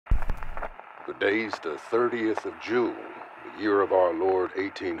The day's the 30th of June, the year of our Lord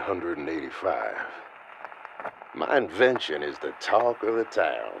 1885. My invention is the talk of the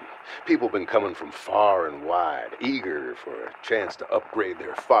town. People been coming from far and wide, eager for a chance to upgrade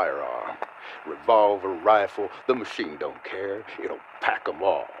their firearm. Revolver, rifle, the machine don't care. It'll pack 'em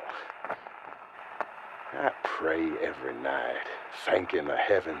all. I pray every night, thanking the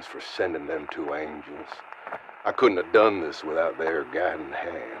heavens for sending them two angels. I couldn't have done this without their guiding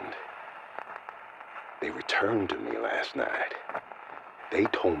hand. They returned to me last night. They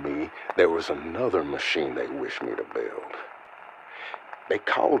told me there was another machine they wished me to build. They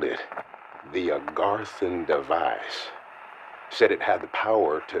called it the Agarthan device. Said it had the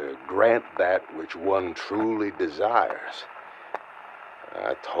power to grant that which one truly desires.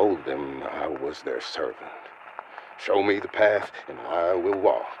 I told them I was their servant. Show me the path and I will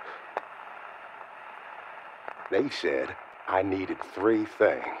walk. They said I needed three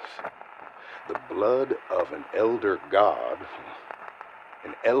things: the blood of an elder god,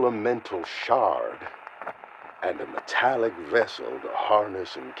 an elemental shard, and a metallic vessel to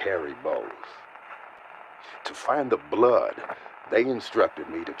harness and carry both. To find the blood, they instructed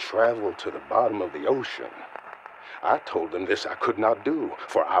me to travel to the bottom of the ocean. I told them this I could not do,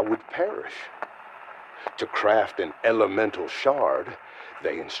 for I would perish. To craft an elemental shard,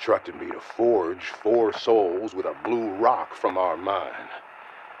 they instructed me to forge 4 souls with a blue rock from our mine.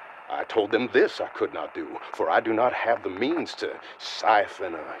 I told them this I could not do, for I do not have the means to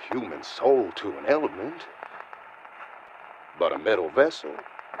siphon a human soul to an element. But a metal vessel?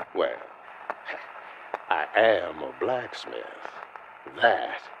 Well, I am a blacksmith.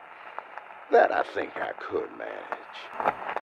 That I think I could manage.